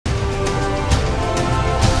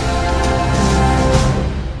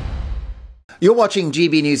You're watching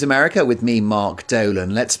GB News America with me, Mark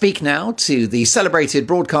Dolan. Let's speak now to the celebrated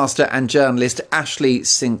broadcaster and journalist Ashley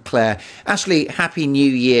Sinclair. Ashley, Happy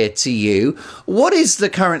New Year to you. What is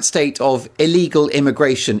the current state of illegal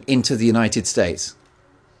immigration into the United States?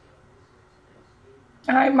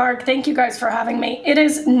 Hi, Mark. Thank you guys for having me. It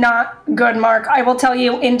is not good, Mark. I will tell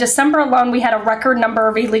you, in December alone, we had a record number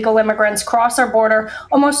of illegal immigrants cross our border,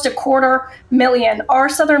 almost 250,000. Our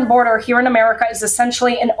southern border here in America is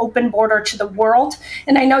essentially an open border to the world.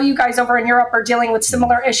 And I know you guys over in Europe are dealing with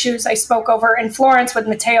similar issues. I spoke over in Florence with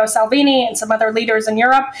Matteo Salvini and some other leaders in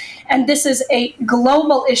Europe. And this is a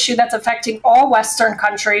global issue that's affecting all Western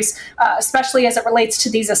countries, especially as it relates to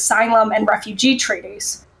these asylum and refugee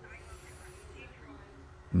treaties.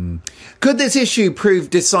 Could this issue prove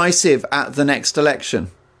decisive at the next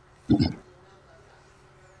election?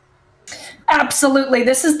 Absolutely.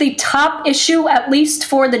 This is the top issue, at least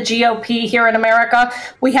for the GOP here in America.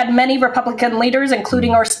 We had many Republican leaders,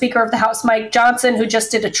 including our Speaker of the House, Mike Johnson, who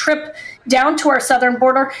just did a trip down to our southern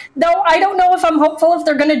border. Though I don't know if I'm hopeful if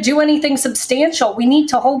they're going to do anything substantial. We need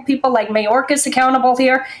to hold people like Mayorkas accountable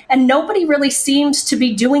here, and nobody really seems to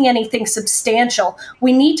be doing anything substantial.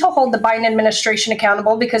 We need to hold the Biden administration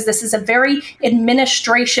accountable because this is a very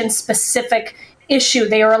administration-specific issue.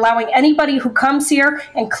 They are allowing anybody who comes here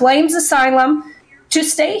and claims asylum to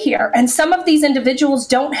stay here. And some of these individuals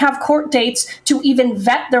don't have court dates to even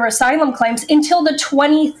vet their asylum claims until the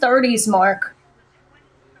 2030s, Mark.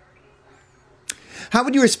 How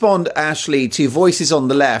would you respond, Ashley, to voices on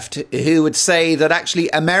the left who would say that actually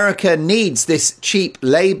America needs this cheap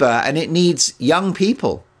labor and it needs young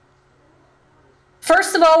people?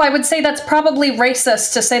 First of all, I would say that's probably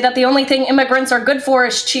racist to say that the only thing immigrants are good for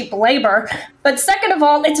is cheap labor. But second of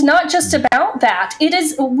all, it's not just about that.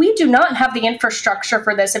 We do not have the infrastructure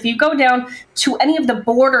for this. If you go down to any of the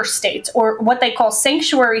border states or what they call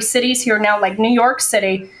sanctuary cities here now, like New York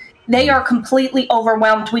City, they are completely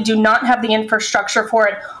overwhelmed. We do not have the infrastructure for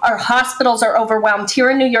it. Our hospitals are overwhelmed.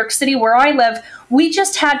 Here in New York City, where I live, we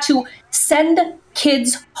just had to send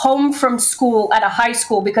kids home from school at a high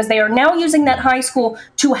school because they are now using that high school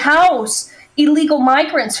to house illegal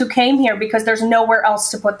migrants who came here because there's nowhere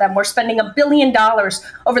else to put them. We're spending $1 billion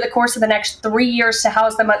over the course of the next 3 years to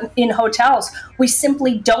house them in hotels. We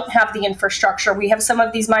simply don't have the infrastructure. We have some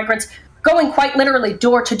of these migrants going quite literally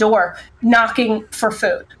door to door, knocking for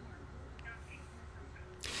food.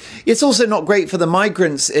 It's also not great for the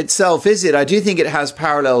migrants itself, is it? I do think it has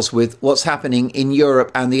parallels with what's happening in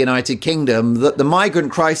Europe and the United Kingdom, that the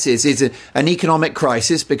migrant crisis is an economic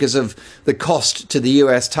crisis because of the cost to the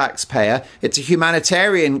US taxpayer. It's a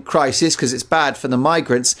humanitarian crisis because it's bad for the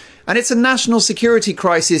migrants. And it's a national security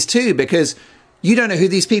crisis too, because you don't know who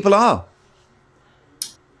these people are.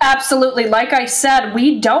 Absolutely. Like I said,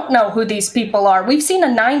 we don't know who these people are. We've seen a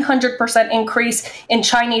 900% increase in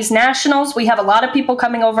Chinese nationals. We have a lot of people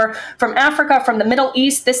coming over from Africa, from the Middle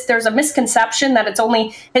East. There's a misconception that it's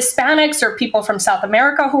only Hispanics or people from South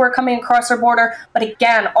America who are coming across our border. But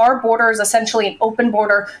again, our border is essentially an open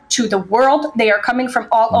border to the world. They are coming from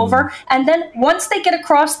all over. And then once they get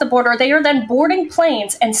across the border, they are then boarding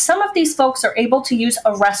planes. And some of these folks are able to use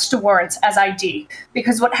arrest warrants as ID.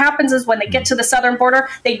 Because what happens is when they get to the southern border,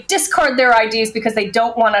 they discard their IDs because they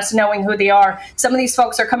don't want us knowing who they are. Some of these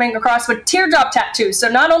folks are coming across with teardrop tattoos. So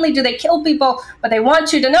not only do they kill people, but they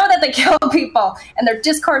want you to know that they kill people. And they're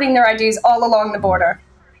discarding their IDs all along the border.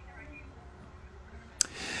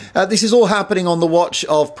 This is all happening on the watch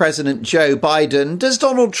of President Joe Biden. Does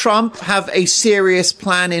Donald Trump have a serious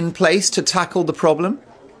plan in place to tackle the problem?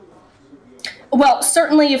 Well,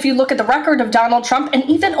 certainly if you look at the record of Donald Trump and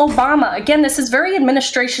even Obama, again, this is very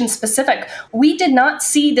administration specific. We did not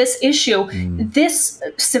see this issue this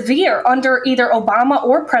severe under either Obama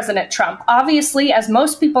or President Trump. Obviously, as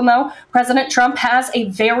most people know, President Trump has a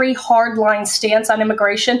very hardline stance on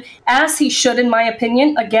immigration, as he should, in my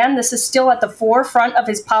opinion. Again, this is still at the forefront of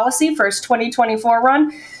his policy for his 2024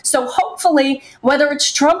 run. So hopefully, whether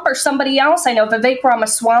it's Trump or somebody else, I know Vivek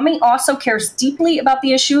Ramaswamy also cares deeply about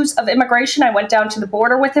the issues of immigration. I went down to the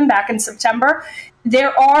border with him back in September.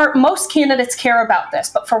 Most candidates care about this,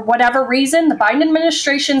 but for whatever reason, the Biden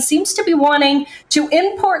administration seems to be wanting to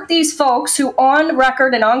import these folks who on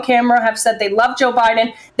record and on camera have said they love Joe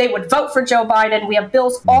Biden, they would vote for Joe Biden. We have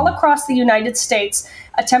bills all across the United States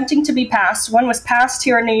attempting to be passed. One was passed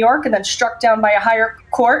here in New York and then struck down by a higher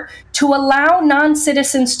court to allow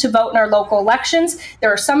non-citizens to vote in our local elections.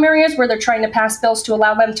 There are some areas where they're trying to pass bills to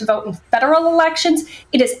allow them to vote in federal elections.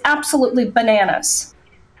 It is absolutely bananas.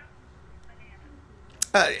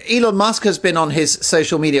 Elon Musk has been on his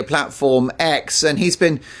social media platform X, and he's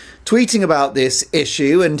been tweeting about this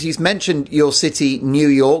issue, and he's mentioned your city, New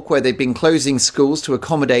York, where they've been closing schools to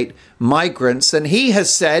accommodate migrants, and he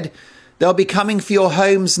has said they'll be coming for your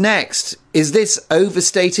homes next. Is this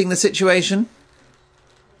overstating the situation?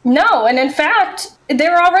 No, and in fact,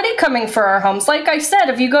 they're already coming for our homes. Like I said,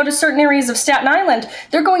 if you go to certain areas of Staten Island,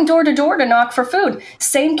 they're going door to door to knock for food.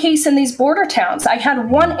 Same case in these border towns. I had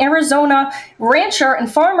one Arizona rancher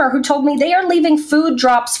and farmer who told me they are leaving food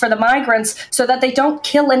drops for the migrants so that they don't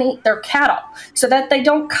kill and eat their cattle, so that they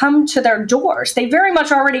don't come to their doors. They very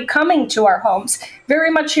much already coming to our homes. Very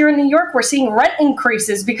much here in New York, we're seeing rent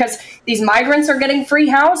increases because these migrants are getting free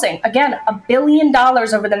housing. Again, $1 billion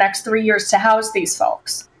over the next 3 years to house these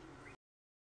folks.